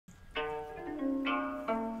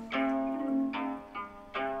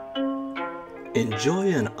Enjoy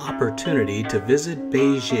an opportunity to visit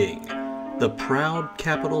Beijing, the proud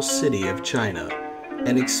capital city of China,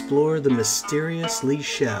 and explore the mysterious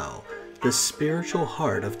Lhasa, the spiritual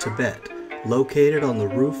heart of Tibet, located on the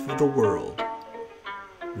roof of the world.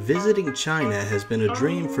 Visiting China has been a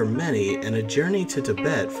dream for many, and a journey to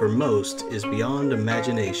Tibet for most is beyond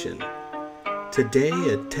imagination. Today,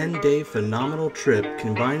 a 10-day phenomenal trip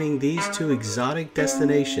combining these two exotic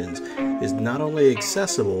destinations is not only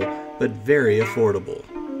accessible, but very affordable.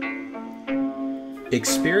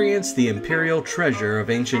 Experience the imperial treasure of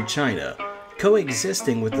ancient China,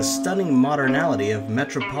 coexisting with the stunning modernity of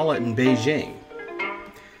Metropolitan Beijing.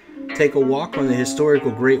 Take a walk on the historical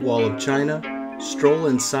Great Wall of China, stroll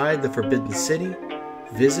inside the Forbidden City,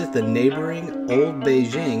 visit the neighboring Old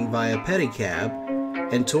Beijing via pedi-cab,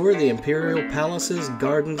 and tour the imperial palaces,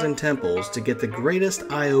 gardens, and temples to get the greatest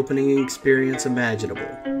eye-opening experience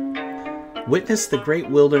imaginable. Witness the great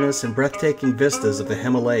wilderness and breathtaking vistas of the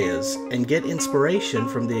Himalayas and get inspiration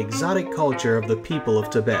from the exotic culture of the people of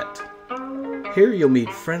Tibet. Here you'll meet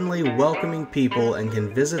friendly, welcoming people and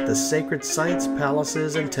can visit the sacred sites,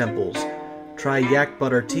 palaces, and temples, try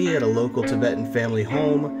yak-butter tea at a local Tibetan family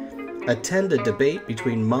home, attend a debate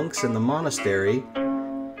between monks in the monastery,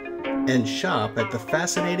 and shop at the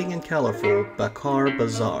fascinating and colorful Bakhor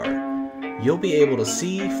Bazaar. You'll be able to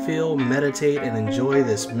see, feel, meditate, and enjoy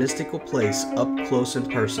this mystical place up close and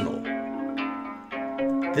personal.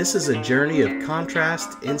 This is a journey of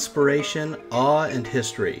contrast, inspiration, awe, and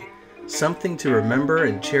history, something to remember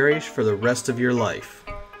and cherish for the rest of your life.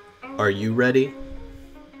 Are you ready?